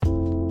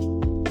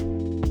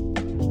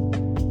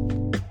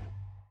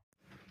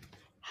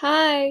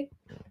Hi,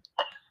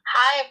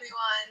 Hi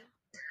everyone.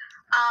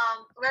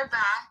 We're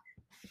back.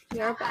 we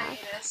are back.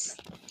 Hiatus.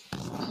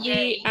 We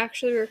Yay.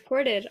 actually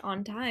recorded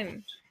on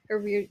time, or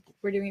we're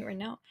doing it right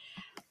now.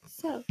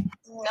 So,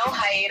 No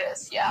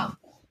hiatus, yeah.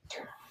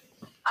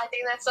 I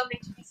think that's something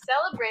to be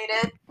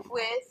celebrated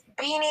with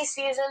beanie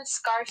season,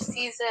 scarf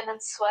season,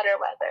 and sweater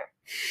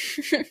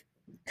weather.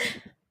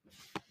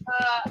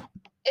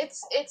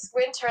 It's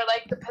winter.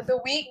 Like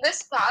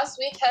this past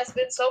week has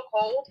been so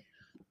cold.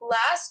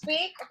 Last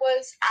week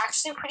was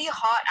actually pretty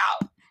hot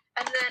out,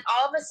 and then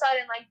all of a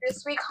sudden, like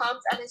this week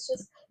comes and it's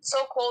just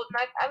so cold.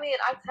 And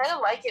I kind of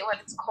like it when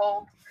it's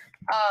cold.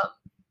 Um,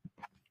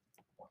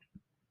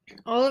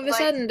 all of a like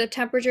sudden, the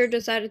temperature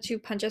decided to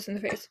punch us in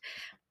the face.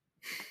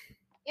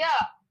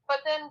 Yeah, but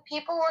then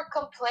people were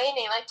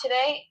complaining. Like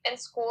today in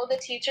school, the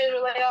teachers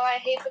were like, "Oh, I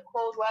hate the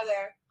cold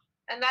weather,"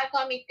 and that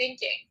got me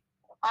thinking.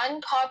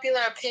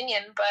 Unpopular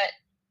opinion, but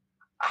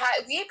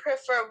we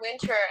prefer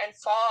winter and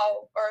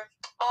fall or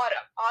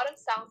autumn. Autumn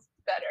sounds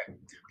better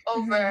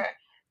over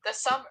the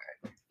summer.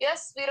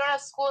 Yes, we don't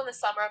have school in the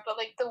summer, but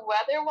like the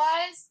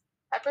weather-wise,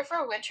 I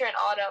prefer winter and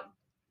autumn.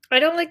 I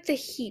don't like the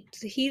heat.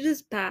 The heat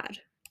is bad.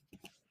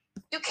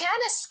 You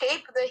can't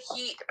escape the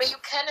heat, but you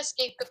can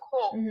escape the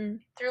cold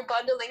through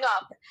bundling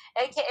up,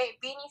 aka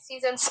beanie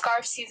season,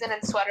 scarf season,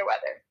 and sweater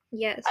weather.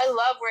 Yes. I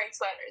love wearing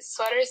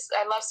sweaters.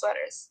 I love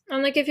sweaters.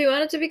 I'm like, if you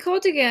want it to be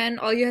cold again,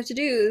 all you have to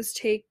do is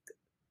take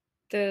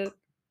the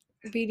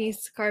beanies,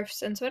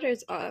 scarves, and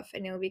sweaters off,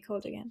 and it'll be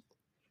cold again.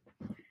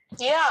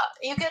 Yeah,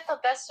 you get the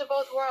best of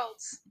both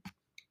worlds.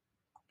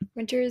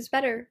 Winter is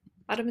better.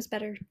 Autumn is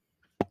better.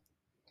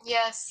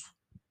 Yes.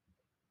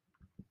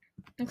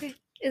 Okay.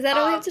 Is that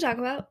all we have to talk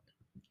about?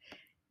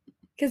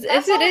 Because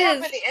if all it we have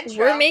for is, the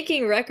intro. we're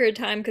making record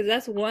time because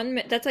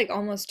that's like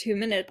almost 2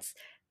 minutes.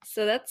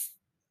 So that's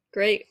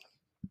great.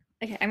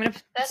 Okay, I'm gonna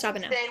stop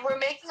it now. We're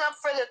making up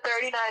for the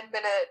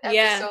 39-minute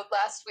episode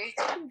last week.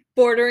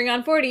 Bordering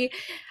on 40.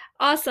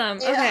 Awesome.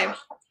 Yeah. Okay.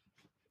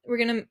 We're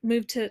gonna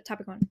move to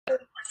topic 1.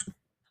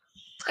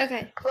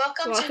 Okay.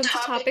 Welcome to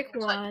topic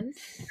 1.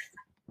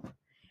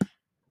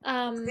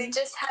 We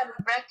just had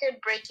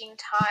record-breaking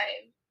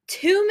time.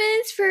 2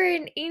 minutes for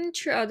an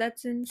intro.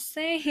 That's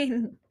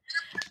insane.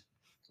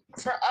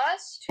 For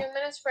us, 2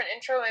 minutes for an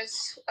intro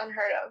is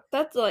unheard of.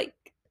 That's like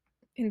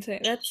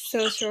insane. That's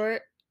so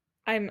short.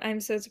 I'm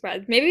so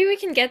surprised. Maybe we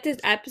can get this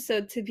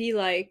episode to be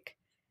like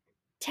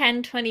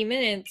 10-20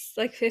 minutes,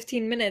 like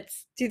 15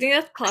 minutes. Do you think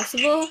that's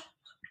possible?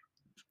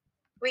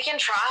 We can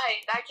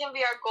try. That can be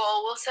our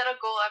goal. We'll set a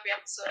goal every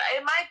episode.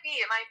 It might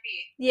be.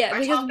 Yeah,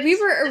 because we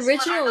were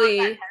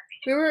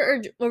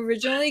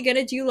originally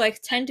gonna do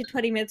like 10 to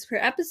 20 minutes per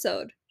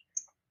episode.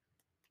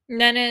 And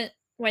then it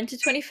went to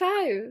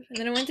 25, and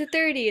then it went to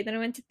 30, and then it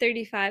went to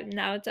 35, and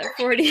now it's at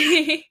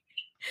 40.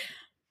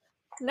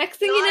 Next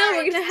thing you know,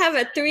 we're gonna have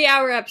a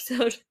 3-hour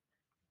episode.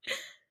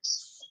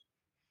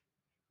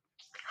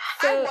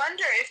 So, I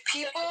wonder if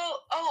people.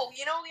 Oh,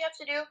 you know what we have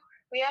to do?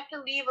 We have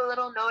to leave a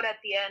little note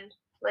at the end,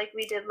 like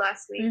we did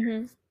last week.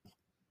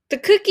 The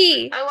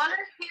cookie. I wonder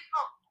if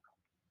people.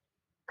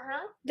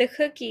 The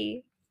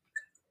cookie.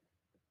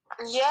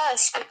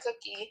 Yes, the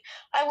cookie.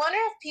 I wonder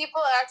if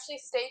people actually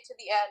stay to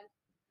the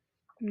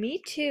end. Me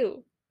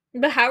too.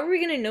 But how are we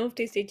gonna know if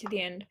they stay to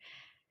the end?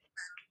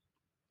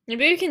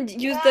 Maybe we can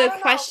use the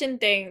question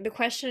thing, the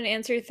question and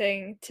answer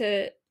thing,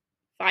 to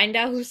find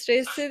out who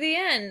stays to the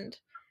end.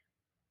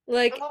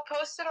 Like, and we'll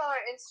post it on our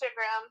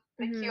Instagram,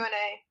 the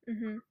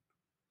Q&A.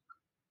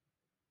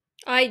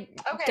 I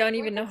don't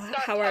even know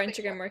how our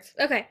Instagram works.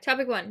 Okay,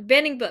 topic 1.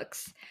 Banning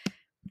books.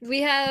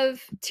 We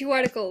have 2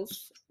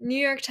 articles. New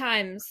York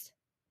Times.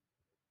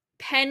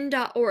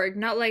 Pen.org.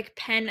 Not like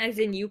pen as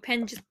in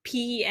UPenn, just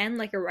PEN,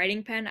 like a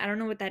writing pen. I don't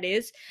know what that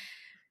is.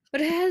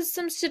 But it has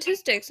some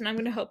statistics, and I'm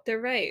gonna hope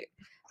they're right.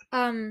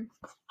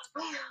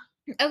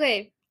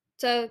 Okay,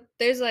 so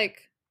there's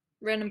like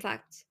random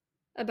facts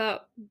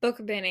about book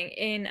banning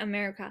in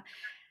America.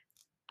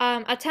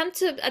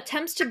 Attempts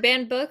to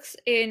ban books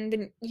in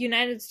the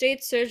United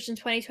States surged in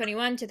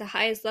 2021 to the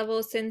highest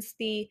level since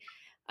the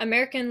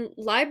American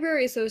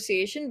Library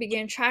Association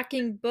began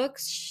tracking book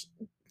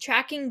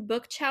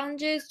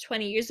challenges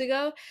 20 years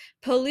ago.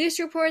 Police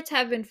reports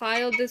have been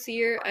filed this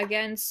year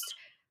against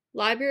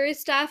library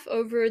staff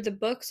over the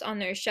books on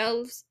their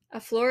shelves. A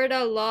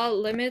Florida law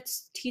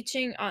limits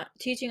teaching on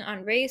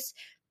race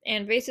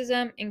and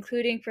racism,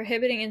 including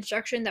prohibiting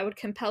instruction that would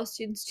compel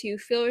students to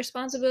feel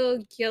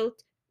responsibility,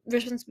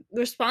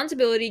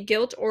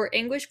 guilt, or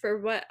anguish for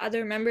what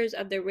other members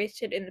of their race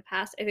did in the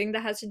past. I think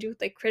that has to do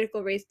with like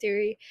critical race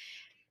theory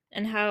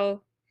and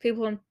how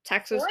people in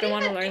Texas don't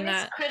want to learn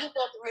that.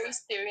 Critical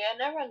race theory? I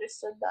never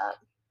understood that.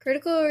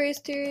 Critical race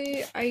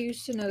theory, I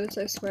used to know this,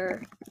 I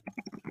swear.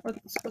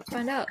 Let's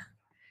find out.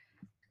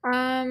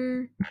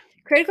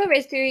 Critical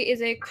race theory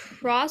is a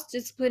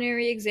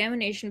cross-disciplinary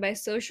examination by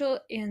social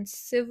and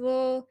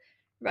civil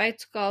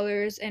rights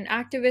scholars and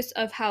activists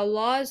of how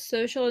laws,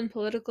 social and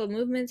political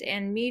movements,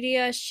 and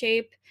media are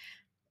shaped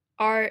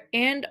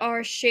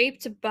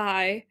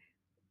by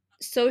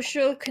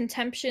social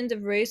contemptions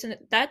of race, and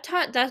that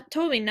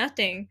told me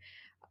nothing.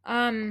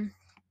 That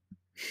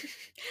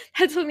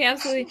told me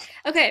absolutely.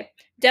 Okay,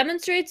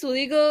 demonstrates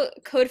legal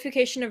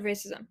codification of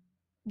racism.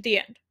 The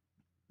end.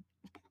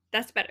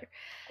 That's better.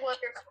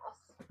 Wonderful.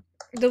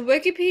 The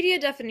Wikipedia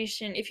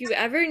definition, if you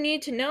ever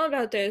need to know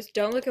about this,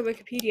 don't look at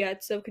Wikipedia.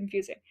 It's so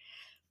confusing.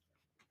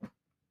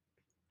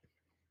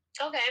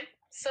 Okay,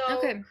 so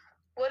Okay.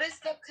 what is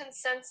the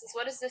consensus?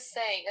 What is this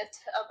saying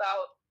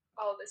about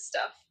all this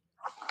stuff?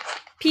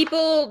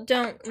 People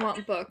don't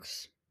want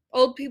books.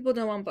 Old people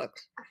don't want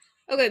books.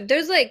 Okay,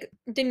 there's like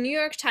the New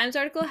York Times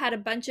article had a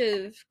bunch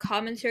of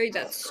commentary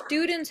that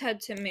students had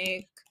to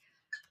make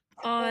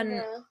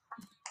on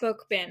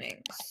book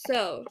banning.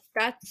 So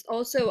that's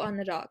also on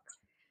the doc.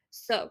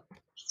 So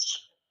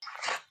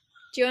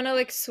do you wanna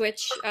like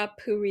switch up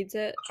who reads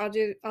it? I'll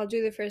do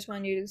the first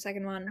one, you do the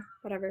second one,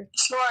 whatever.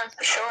 Sure.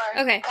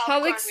 Okay.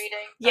 Popcorn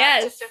reading.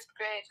 Yes. Back to 5th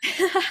grade.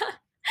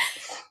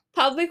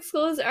 Public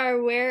schools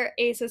are where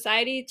a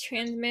society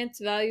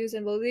transmits values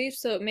and beliefs,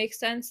 so it makes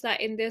sense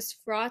that in this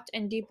fraught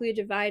and deeply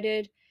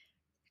divided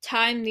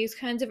time, these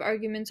kinds of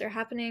arguments are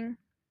happening.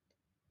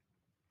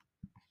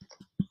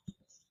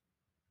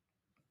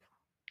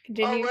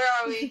 Continue. Oh, where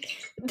are we?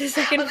 The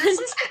second one.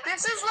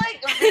 This is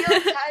like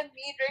real time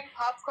me during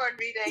popcorn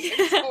reading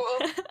in school.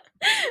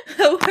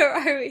 Where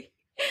are we?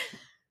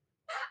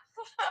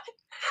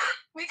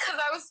 Because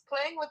I was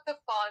playing with the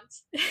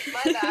fonts.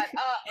 My bad.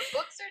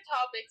 Books are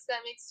topics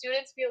that make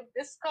students feel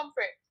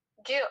discomfort,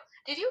 guilt.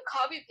 Did you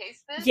copy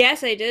paste this?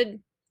 Yes, I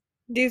did.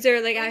 These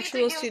are like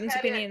actual students'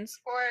 opinions.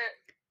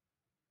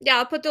 Yeah,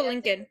 I'll put the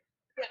link in.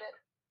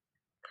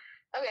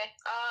 Okay.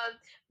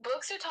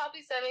 Books are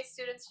topics that make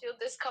students feel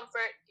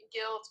discomfort,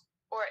 guilt,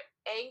 or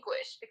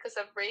anguish because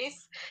of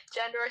race,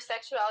 gender, or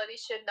sexuality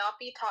should not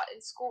be taught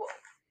in school.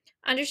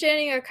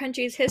 Understanding our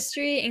country's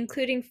history,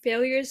 including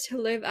failures to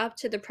live up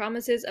to the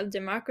promises of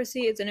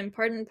democracy, is an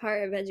important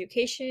part of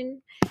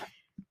education.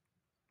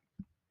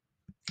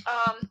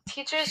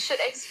 Teachers should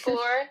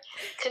explore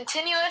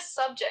continuous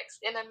subjects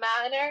in a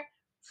manner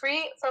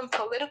free from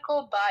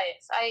political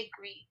bias. I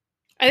agree.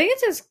 I think it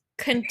says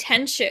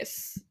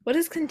contentious. What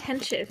is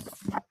contentious?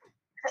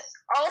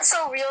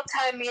 Also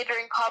real-time me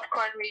during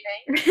popcorn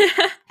reading.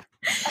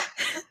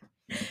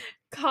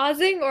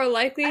 Causing or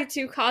likely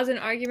to cause an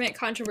argument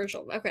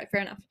controversial. Okay,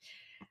 fair enough.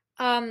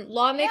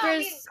 Lawmakers... Yeah, I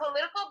mean,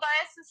 political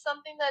bias is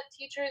something that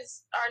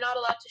teachers are not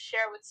allowed to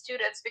share with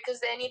students because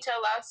they need to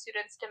allow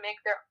students to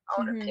make their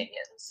own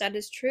opinions. That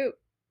is true.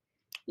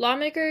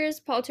 Lawmakers,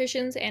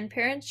 politicians, and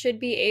parents should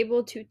be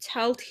able to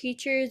tell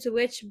teachers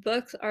which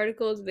books,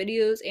 articles,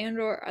 videos,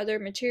 and/or other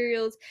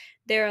materials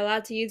they're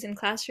allowed to use in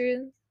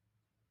classrooms.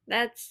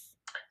 That's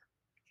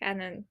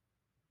kind of...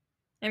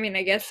 I mean,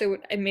 I guess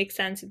it makes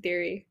sense in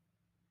theory.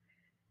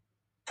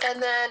 And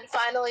then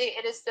finally,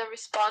 it is the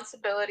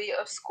responsibility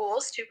of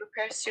schools to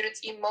prepare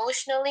students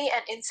emotionally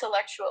and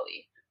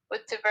intellectually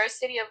with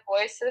diversity of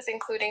voices,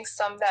 including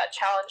some that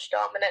challenge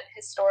dominant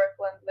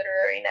historical and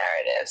literary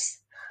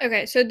narratives.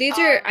 Okay, so these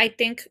are, I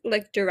think,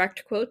 like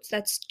direct quotes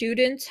that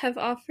students have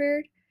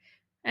offered,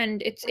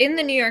 and it's in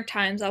the New York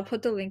Times. I'll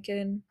put the link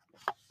in.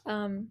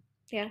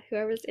 Yeah,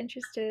 whoever's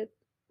interested.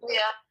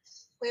 Yeah,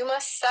 we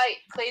must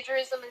cite.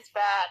 Plagiarism is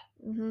bad.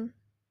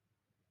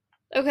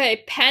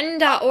 Okay,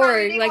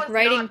 pen.org, like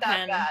writing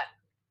pen.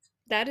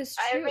 That is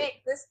true. I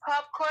rate this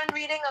popcorn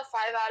reading a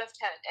 5 out of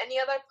 10. Any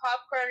other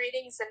popcorn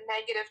reading is a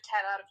negative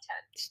 10 out of 10.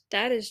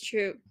 That is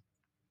true.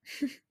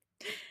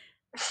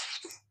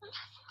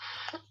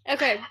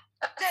 Okay.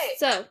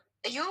 So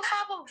you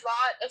have a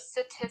lot of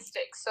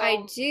statistics. So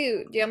I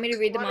do. Do you want me to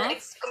read them all?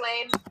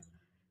 Explain.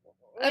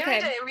 Okay.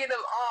 You didn't read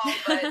them all,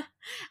 but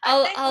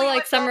I'll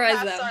like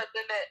summarize them.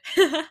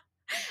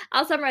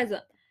 I'll summarize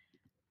them.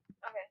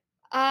 Okay.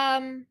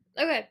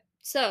 Okay.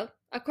 So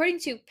according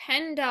to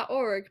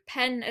pen.org,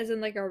 pen as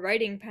in like a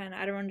writing pen.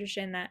 I don't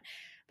understand that,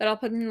 but I'll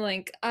put in the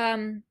link.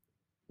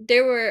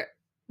 There were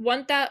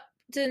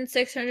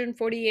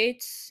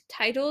 1,648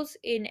 titles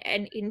in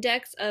an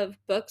index of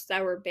books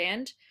that were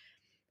banned.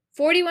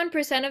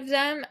 41% of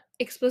them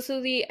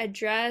explicitly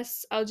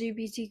address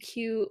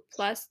LGBTQ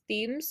plus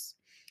themes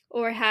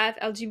or have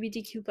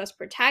LGBTQ plus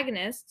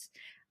protagonists.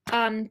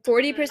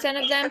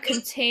 40% of them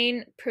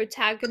contain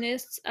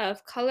protagonists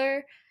of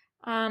color.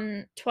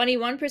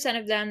 21%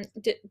 of them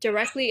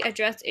directly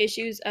address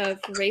issues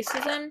of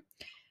racism.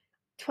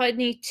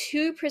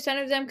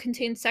 22% of them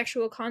contain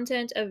sexual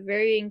content of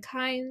varying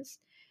kinds,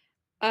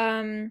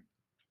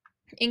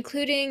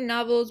 including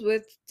novels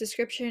with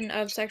description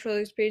of sexual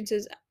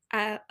experiences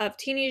of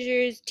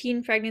teenagers,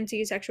 teen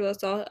pregnancy, sexual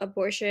assault,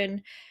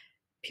 abortion,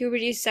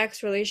 puberty,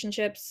 sex,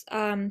 relationships.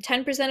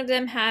 10% of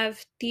them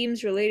have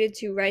themes related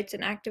to rights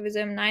and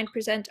activism.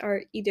 9%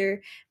 are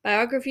either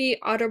biography,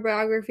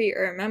 autobiography,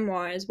 or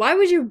memoirs. Why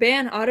would you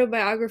ban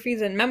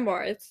autobiographies and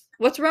memoirs?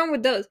 What's wrong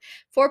with those?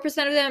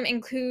 4% of them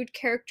include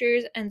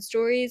characters and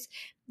stories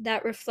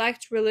that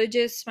reflect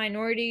religious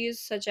minorities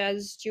such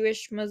as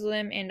Jewish,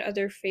 Muslim, and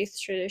other faith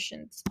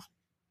traditions.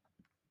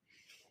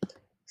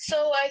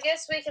 So I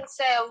guess we can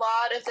say a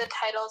lot of the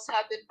titles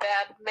have been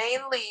banned,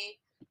 mainly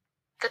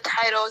the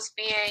titles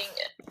being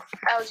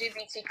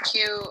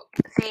LGBTQ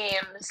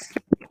themes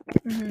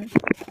Mm-hmm.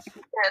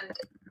 and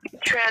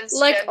transgender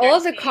Like all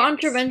the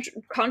themes.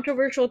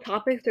 controversial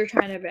topics they're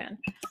trying to ban.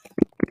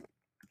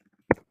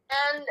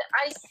 And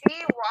I see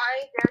why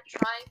they're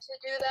trying to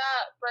do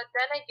that, but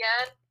then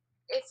again,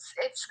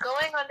 it's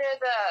going under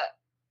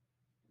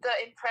the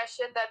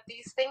impression that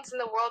these things in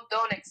the world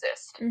don't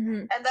exist.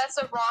 Mm-hmm. And that's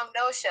a wrong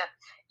notion.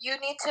 You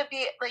need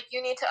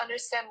to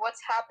understand what's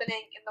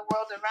happening in the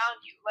world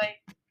around you. Like,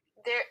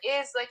 there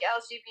is like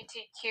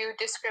LGBTQ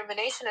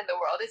discrimination in the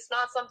world. It's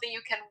not something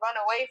you can run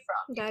away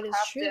from. That is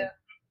true.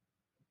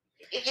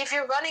 If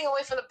you're running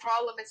away from the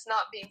problem, it's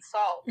not being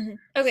solved.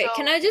 Mm-hmm. Okay, So,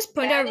 can I just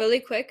point out banning-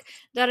 really quick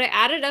that I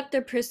added up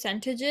the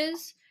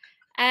percentages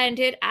and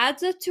it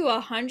adds up to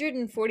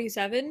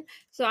 147.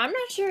 So I'm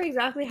not sure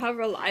exactly how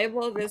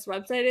reliable this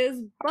website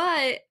is,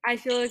 but I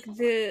feel like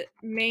the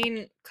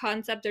main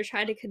concept they're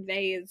trying to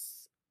convey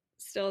is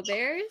still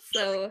there.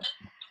 So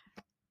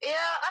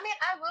Yeah, I mean,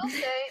 I will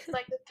say,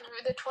 like,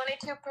 the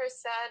 22%,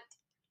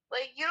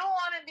 like, you don't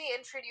want to be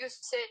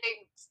introducing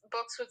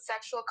books with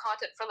sexual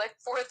content for, like,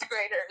 4th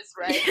graders,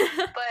 right?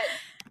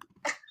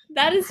 But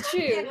that is true.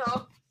 you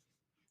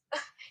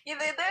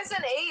know, there's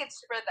an age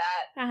for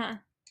that. Uh-huh.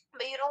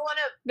 But you don't want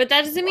to. But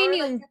that doesn't mean or,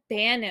 you like,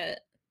 ban it.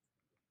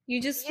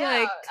 You just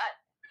yeah,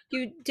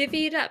 you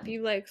divvy it up.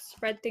 You like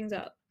spread things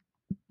out.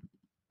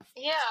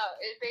 yeah,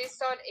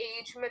 based on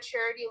age,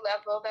 maturity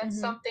level. That's Mhm.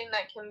 something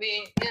that can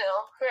be,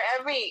 for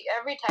every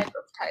type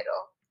of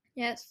title.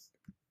 Yes.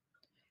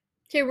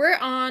 Okay, we're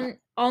on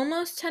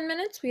almost 10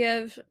 minutes. We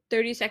have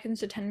 30 seconds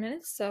to 10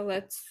 minutes, so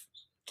let's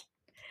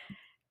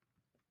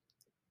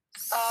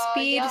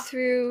speed Yeah.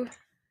 through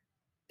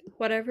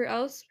whatever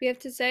else we have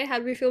to say. How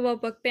do we feel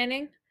about book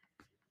banning?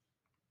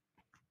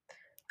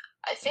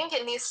 I think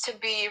it needs to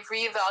be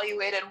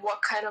reevaluated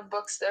what kind of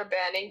books they're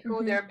banning,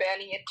 who they're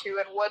banning it to,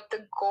 and what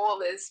the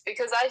goal is.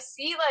 Because I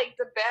see, like,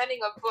 the banning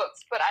of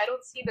books, but I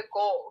don't see the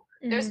goal.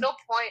 There's no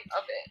point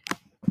of it.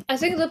 I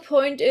think the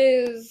point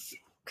is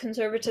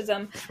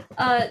conservatism.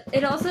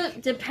 It also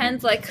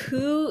depends, like,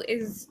 who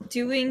is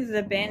doing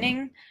the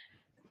banning.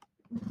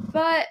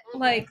 But,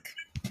 like,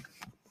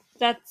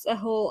 that's a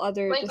whole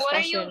other discussion. What are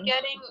you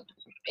getting?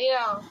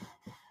 Yeah.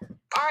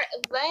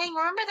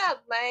 Remember that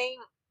Lang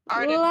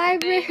article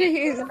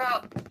libraries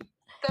about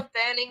the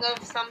banning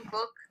of some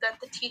book that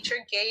the teacher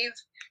gave?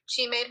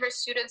 She made her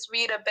students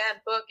read a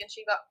banned book and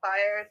she got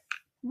fired.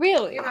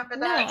 Really? You remember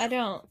that? No, I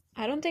don't.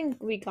 I don't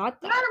think we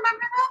got that. You don't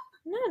remember that?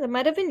 No, that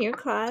might have been your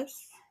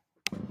class.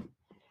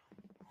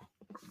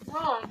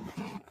 No,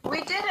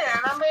 we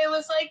didn't. Remember, it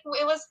was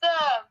the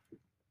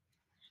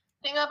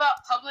thing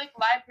about public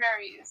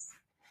libraries.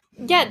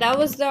 Yeah, that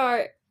was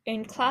our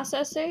in-class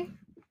essay.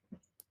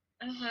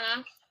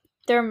 Mm-hmm.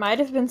 There might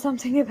have been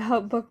something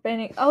about book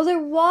banning. Oh, there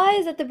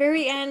was at the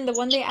very end, the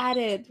one they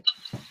added.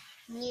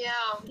 Yeah.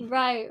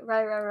 Right.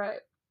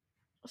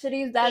 Should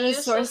use that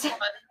as source.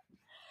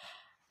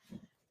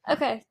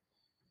 Okay.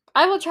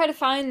 I will try to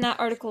find that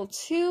article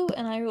too,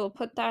 and I will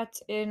put that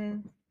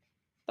in.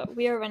 But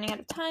we are running out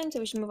of time, so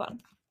we should move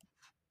on.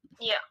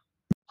 Yeah.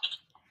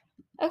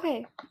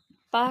 Okay.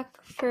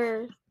 Back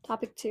for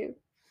topic 2.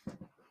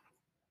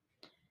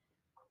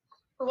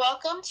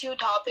 Welcome to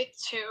topic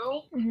 2.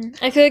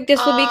 Mm-hmm. I feel like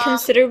this will be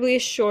considerably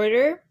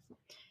shorter,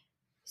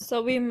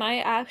 so we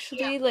might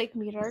actually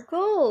meet our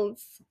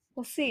goals.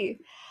 We'll see.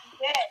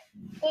 Yeah.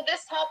 So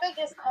this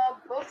topic is called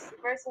books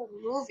versus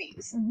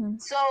movies. Mm-hmm.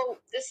 So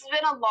this has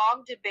been a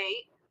long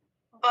debate,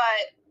 but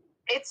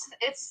its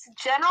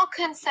general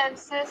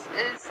consensus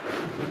is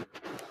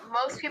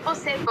most people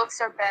say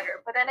books are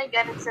better, but then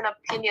again, it's an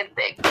opinion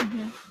thing.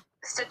 Mm-hmm.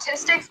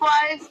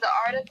 Statistics-wise, the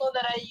article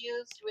that I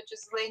used, which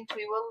is linked,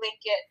 we will link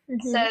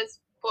it, says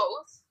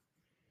both.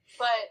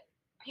 But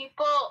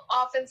people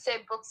often say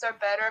books are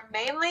better,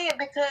 mainly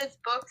because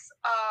books,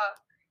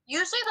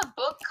 usually the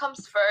book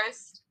comes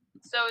first.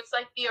 So it's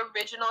like the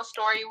original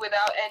story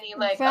without any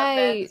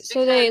events.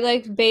 So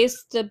they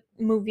base the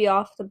movie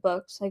off the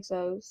books, like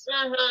those.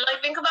 Mm-hmm.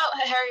 Like think about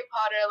Harry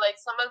Potter. Like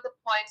some of the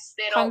points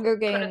they don't Hunger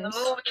put in the Games.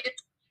 movie.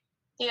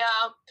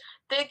 Yeah,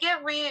 they give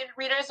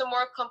readers a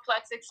more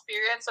complex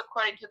experience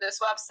according to this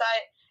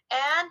website,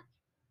 and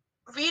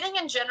reading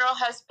in general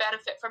has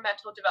benefit for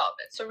mental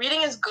development. So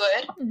reading is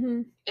good,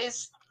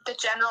 is the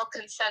general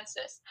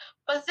consensus.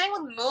 But the thing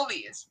with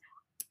movies,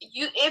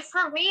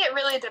 for me it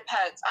really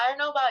depends. I don't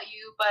know about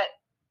you, but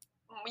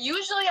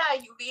usually I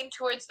lean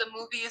towards the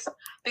movies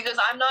because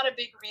I'm not a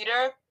big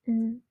reader.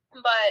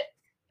 But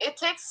it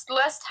takes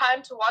less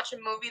time to watch a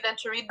movie than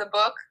to read the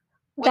book.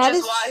 Which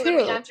is why when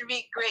we had to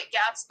read Great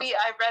Gatsby,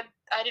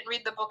 I didn't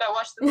read the book, I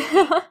watched the movie,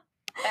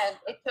 and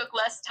it took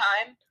less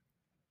time.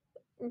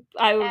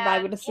 I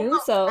would assume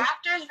so.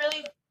 Actors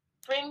really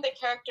bring the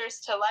characters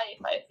to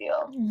life, I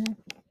feel.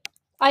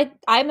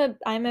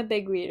 I'm a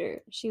big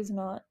reader. She's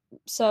not.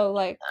 So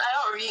I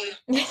don't read.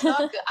 It's not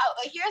good.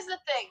 Here's the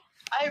thing.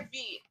 I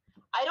read.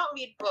 I don't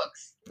read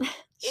books.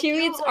 She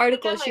reads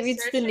articles. She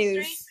reads the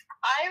news.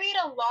 I read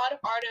a lot of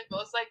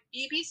articles, like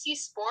BBC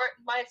Sport.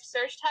 My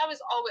search tab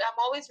is I'm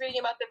always reading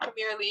about the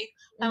Premier League.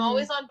 I'm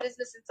always on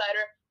Business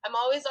Insider. I'm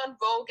always on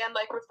Vogue and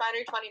like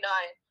Refinery 29.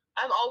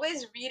 I'm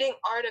always reading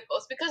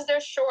articles because they're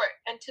short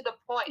and to the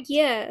point.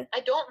 Yeah. I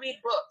don't read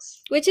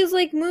books. Which is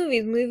like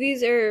movies.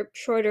 Movies are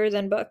shorter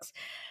than books.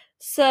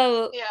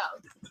 So Yeah.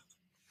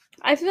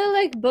 I feel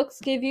like books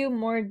give you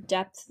more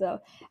depth though.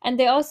 And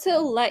they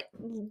also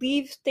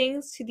leave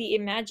things to the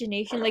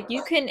imagination. Like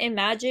you can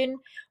imagine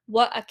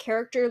what a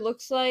character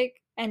looks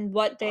like and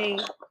what they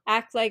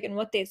act like and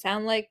what they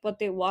sound like, what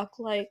they walk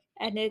like,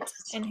 and it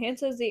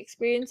enhances the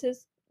experience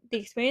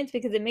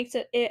because it makes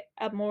it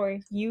a more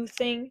you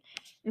thing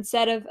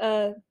instead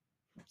of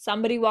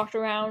somebody walked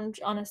around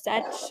on a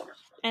set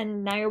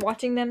and now you're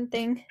watching them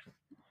thing.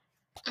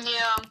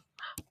 Yeah.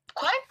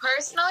 Quite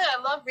personally,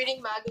 I love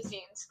reading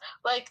magazines.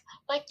 Like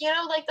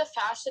the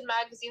fashion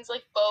magazines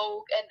like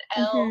Vogue and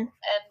Elle and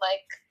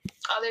like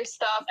other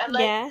stuff. And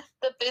like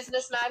the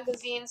business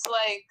magazines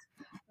like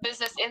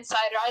Business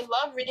Insider. I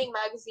love reading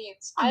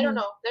magazines. I don't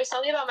know. There's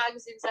something about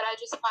magazines that I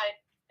just find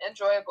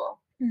enjoyable.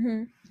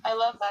 I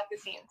love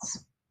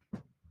magazines.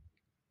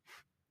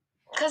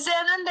 Because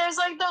then there's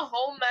like the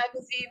home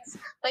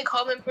magazines, like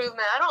Home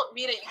Improvement. I don't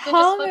read it. You can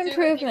just flip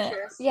through the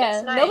pictures.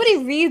 Yeah, nice.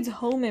 Nobody reads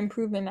Home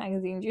Improvement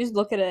magazines. You just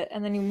look at it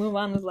and then you move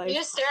on with life. You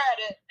just stare at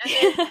it,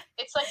 and then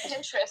it's like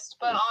Pinterest,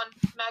 but on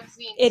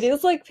magazines. It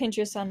is like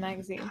Pinterest on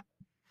magazine.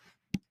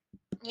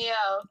 Yeah.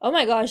 Oh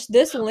my gosh,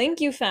 this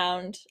link you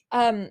found.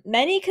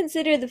 Many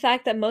consider the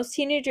fact that most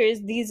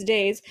teenagers these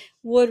days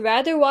would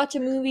rather watch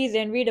a movie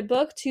than read a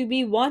book to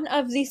be one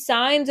of the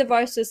signs of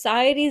our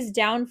society's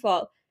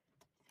downfall.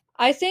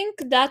 I think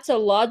that's a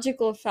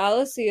logical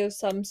fallacy of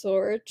some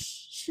sort.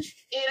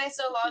 It is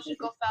a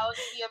logical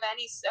fallacy of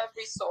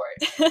every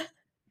sort.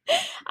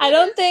 I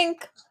don't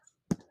think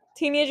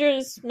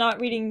teenagers not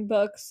reading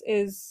books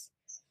is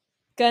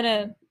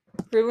gonna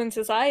ruin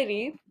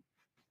society.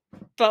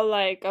 But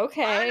like,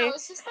 okay. I don't know,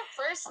 it's just the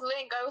first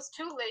link. I was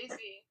too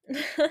lazy.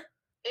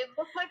 It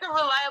looked like a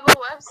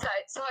reliable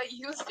website, so I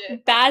used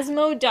it.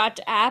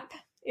 Basmo.app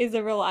is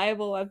a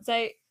reliable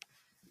website.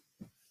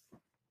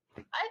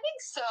 I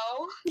think so.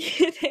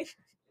 You think?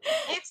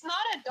 It's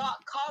not a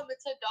 .com,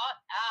 it's a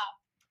 .app.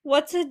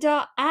 What's a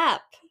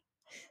 .app?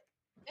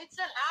 It's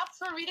an app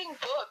for reading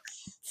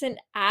books. It's an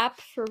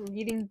app for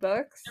reading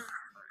books?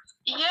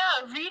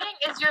 Yeah, reading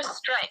is your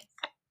strength.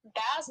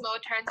 Basmo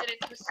turns it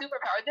into a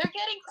superpower. They're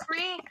getting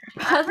free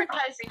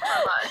advertising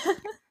from us.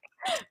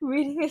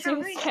 Reading is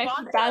your strength.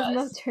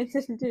 Basmo turns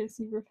it into a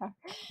superpower.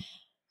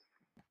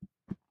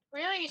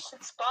 Really, you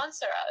should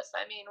sponsor us.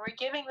 I mean, we're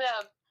giving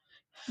them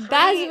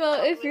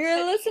Basmo, if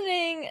you're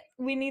listening,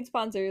 we need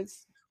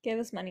sponsors. Give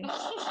us money.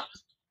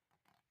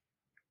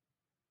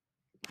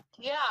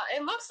 Yeah,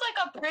 it looks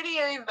like a pretty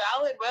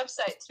valid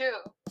website too.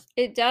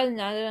 It does,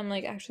 now that I'm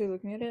like actually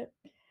looking at it.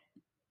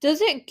 Does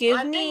it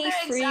give me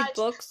free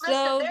books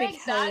though? They're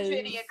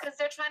exaggerating it because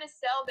they're trying to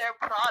sell their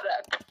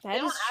product. They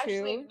don't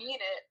actually mean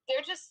it.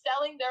 They're just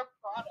selling their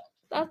product.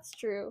 That's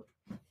true.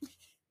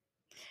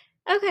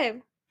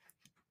 Okay.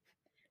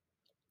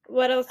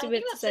 What else do we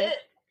have to say? It.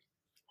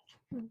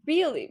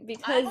 Really?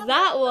 Because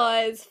that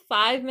was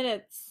 5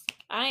 minutes.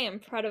 I am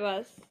proud of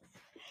us.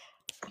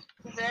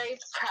 Very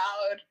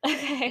proud.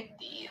 Okay.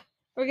 Indeed.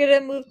 We're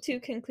gonna move to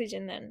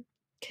conclusion then.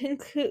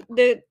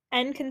 The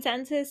end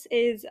consensus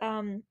is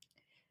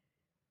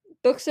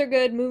books are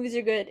good, movies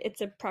are good.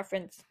 It's a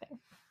preference thing.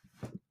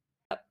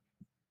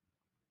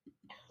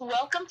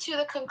 Welcome to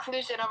the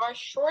conclusion of our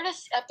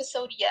shortest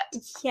episode yet.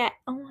 Yeah.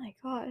 Oh my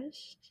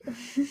gosh.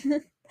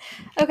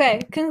 Okay,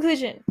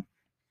 conclusion.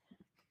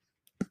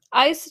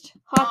 Iced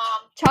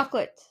hot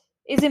chocolate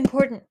is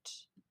important.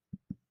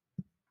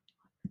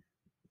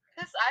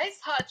 This iced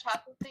hot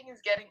chocolate thing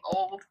is getting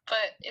old,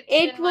 but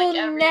it will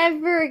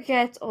never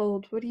get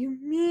old. What do you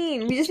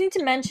mean? We just need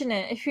to mention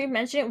it. If we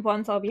mention it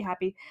once, I'll be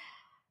happy.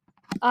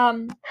 I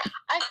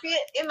feel.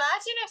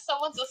 Imagine if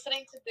someone's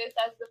listening to this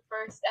as the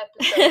first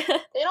episode.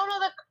 They don't know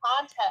the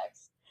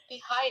context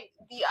behind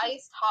the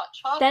iced hot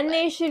chocolate. Then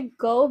they should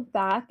go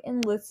back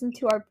and listen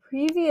to our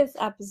previous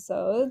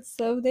episodes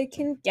so they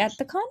can get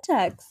the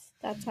context.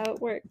 That's how it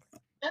works.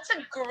 That's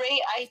a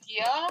great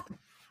idea.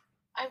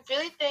 I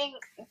really think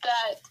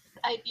that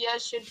idea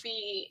should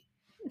be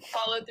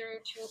followed through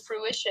to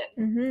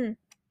fruition.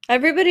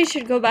 Everybody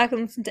should go back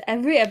and listen to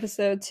every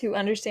episode to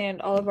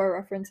understand all of our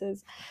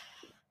references.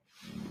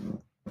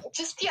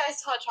 Just the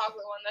iced hot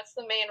chocolate one. That's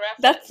the main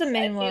reference. That's the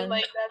main one. I feel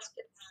like that's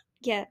good.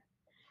 Yeah.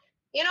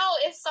 You know,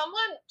 if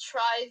someone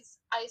tries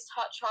iced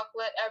hot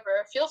chocolate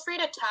ever, feel free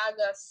to tag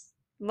us.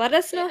 Let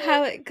us know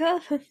how it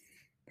goes.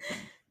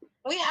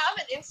 We have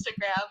an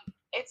Instagram.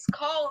 It's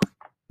called,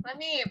 let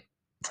me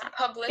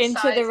publicize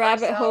Into the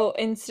Rabbit myself. Hole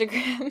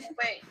Instagram.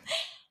 Wait.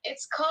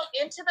 It's called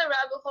Into the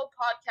Rabbit Hole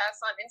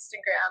Podcast on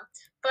Instagram,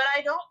 but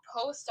I don't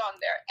post on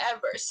there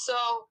ever. So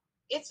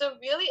it's a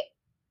really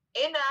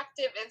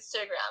inactive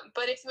Instagram.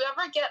 But if you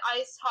ever get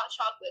iced hot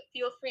chocolate,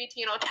 feel free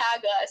to,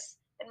 tag us,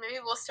 and maybe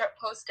we'll start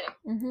posting.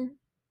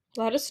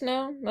 Let us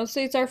know.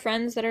 Mostly it's our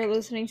friends that are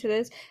listening to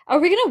this. Are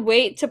we gonna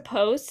wait to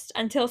post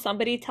until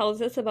somebody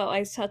tells us about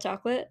iced hot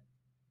chocolate?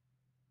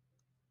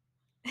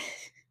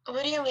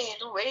 What do you mean?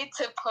 Wait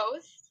to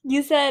post?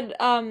 You said,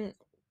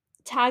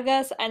 tag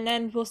us and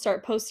then we'll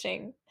start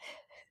posting.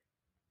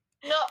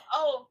 No.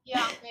 Oh,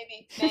 yeah,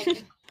 maybe.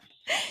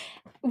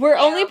 We're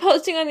only Yeah.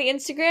 posting on the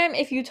Instagram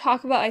if you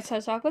talk about iced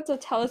hot chocolate, so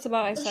tell us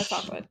about iced hot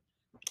chocolate.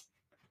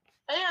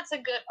 I think that's a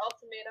good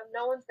ultimatum.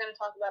 No one's gonna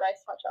talk about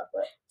iced hot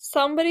chocolate.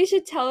 Somebody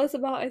should tell us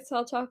about iced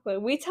hot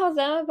chocolate. We tell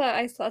them about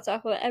iced hot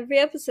chocolate every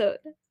episode.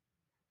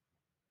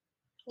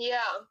 Yeah.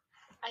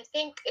 I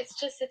think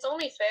it's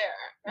only fair.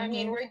 I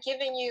mean, we're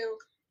giving you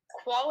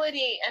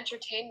quality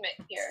entertainment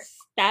here.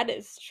 That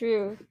is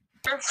true.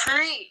 For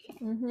free.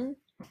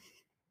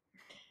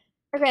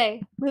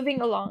 Okay,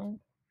 moving along.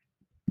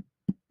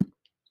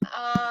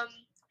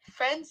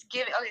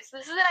 Friendsgiving. Okay, so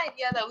this is an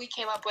idea that we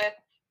came up with.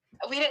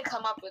 We didn't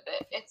come up with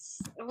it.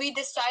 We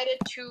decided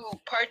to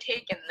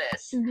partake in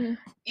this.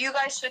 You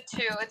guys should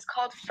too. It's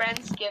called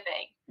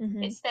Friendsgiving.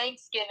 It's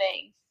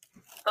Thanksgiving,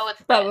 but with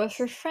friends. But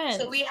for friends.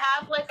 So we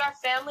have like our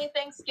family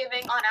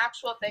Thanksgiving on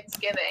actual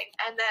Thanksgiving,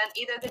 and then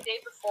either the day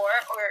before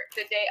or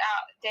the day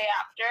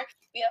after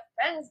we have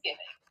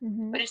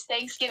Friendsgiving, which is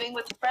Thanksgiving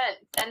with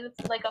friends, and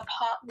it's like a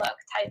potluck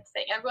type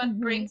thing. Everyone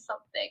brings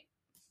something.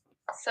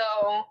 So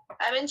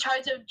I'm in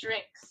charge of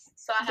drinks,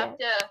 so I have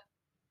to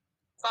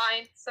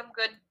find some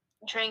good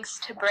drinks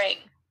to bring.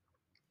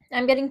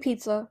 I'm getting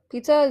pizza.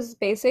 Pizza is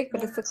basic,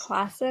 but it's a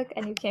classic,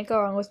 and you can't go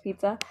wrong with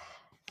pizza.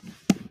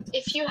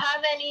 If you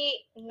have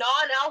any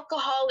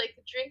non-alcoholic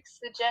drink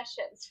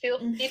suggestions, feel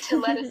free to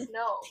let us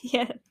know.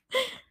 Yeah.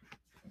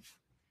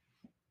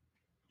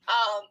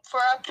 For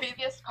our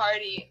previous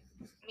party,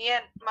 me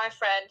and my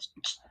friend,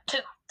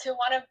 to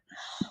one of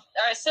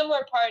our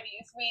similar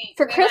parties, we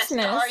Christmas.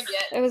 Went to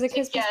Target. It was a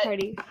Christmas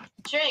party.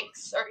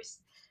 Drinks or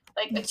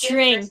like a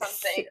drinks or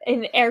something.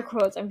 In air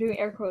quotes. I'm doing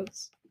air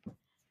quotes.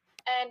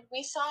 And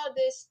we saw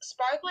this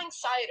sparkling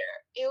cider.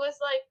 It was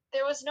like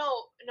there was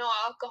no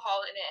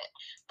alcohol in it,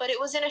 but it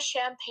was in a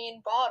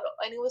champagne bottle,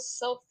 and it was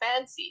so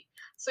fancy.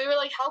 So we were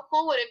like, how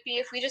cool would it be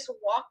if we just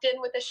walked in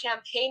with a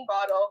champagne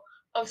bottle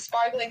of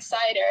sparkling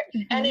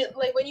cider, and it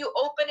like when you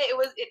open it,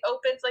 it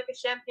opens like a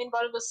champagne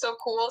bottle. It was so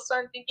cool. So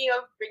I'm thinking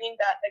of bringing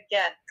that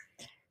again.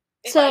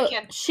 So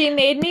she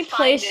made me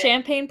play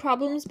Champagne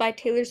Problems by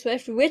Taylor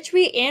Swift, which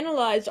we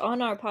analyzed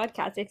on our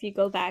podcast if you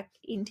go back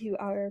into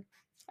our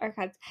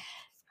archives.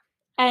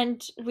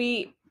 And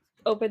we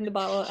opened the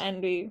bottle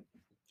and we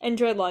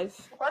enjoyed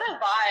life. What a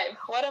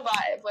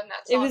vibe when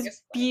that song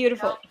is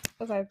beautiful.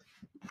 Okay.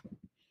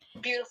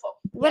 Beautiful.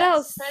 What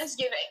else?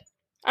 Friendsgiving.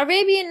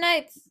 Arabian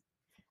Nights.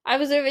 I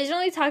was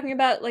originally talking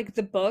about like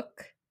the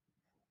book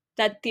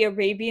that the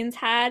Arabians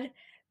had,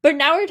 but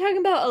now we're talking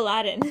about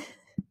Aladdin.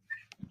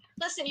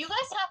 Listen, you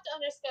guys have to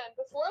understand,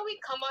 before we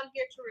come on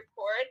here to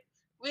record,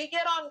 we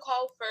get on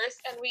call first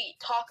and we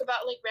talk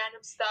about like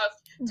random stuff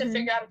to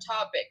figure out a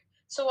topic.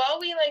 So while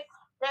we like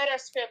write our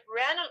script,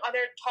 random other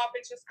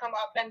topics just come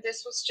up, and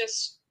this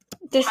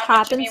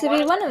happens to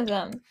be one of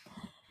them.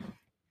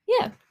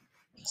 Yeah.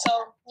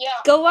 So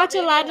yeah. Go watch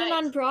Aladdin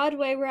on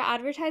Broadway. We're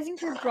advertising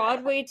for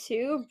Broadway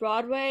too.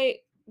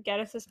 Broadway, get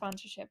us a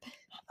sponsorship.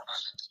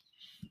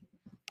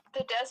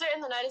 The desert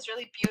in the night is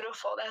really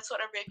beautiful. That's what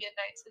Arabian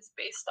Nights is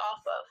based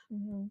off of.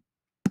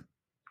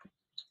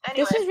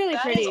 Anyway, this is really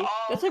pretty.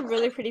 That's a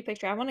really pretty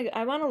picture. I wanna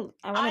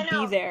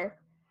be there.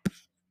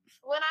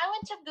 When I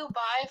went to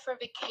Dubai for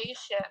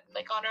vacation,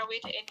 like on our way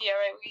to India,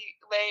 right?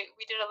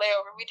 We did a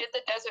layover. We did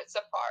the desert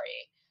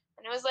safari,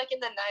 and it was like in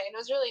the night, and it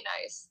was really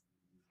nice.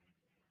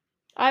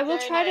 I will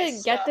try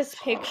to get this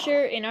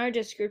picture in our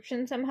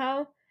description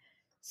somehow,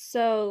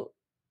 so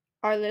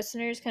our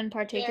listeners can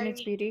partake in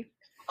its beauty.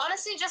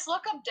 Honestly, just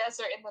look up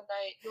desert in the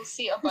night. You'll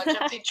see a bunch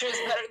of pictures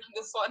better than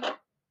this one.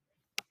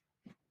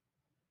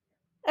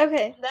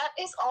 Okay. That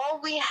is all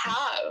we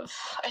have,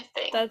 I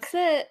think. That's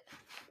it.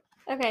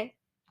 Okay.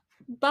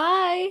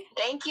 Bye.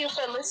 Thank you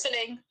for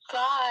listening.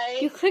 Bye.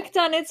 You clicked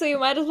on it, so you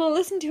might as well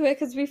listen to it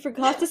because we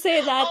forgot to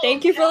say that.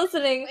 Thank you for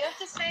listening. We have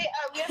to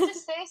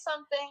say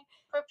something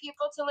for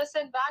people to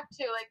listen back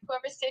to. Like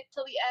whoever stayed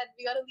till the end,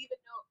 we gotta leave a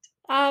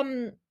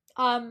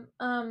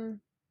note.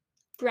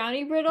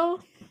 Brownie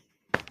brittle.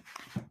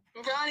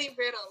 Brownie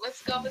brittle.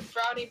 Let's go with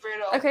brownie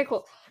brittle. Okay,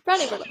 cool.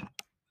 Brownie brittle.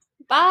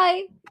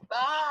 Bye.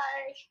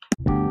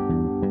 Bye.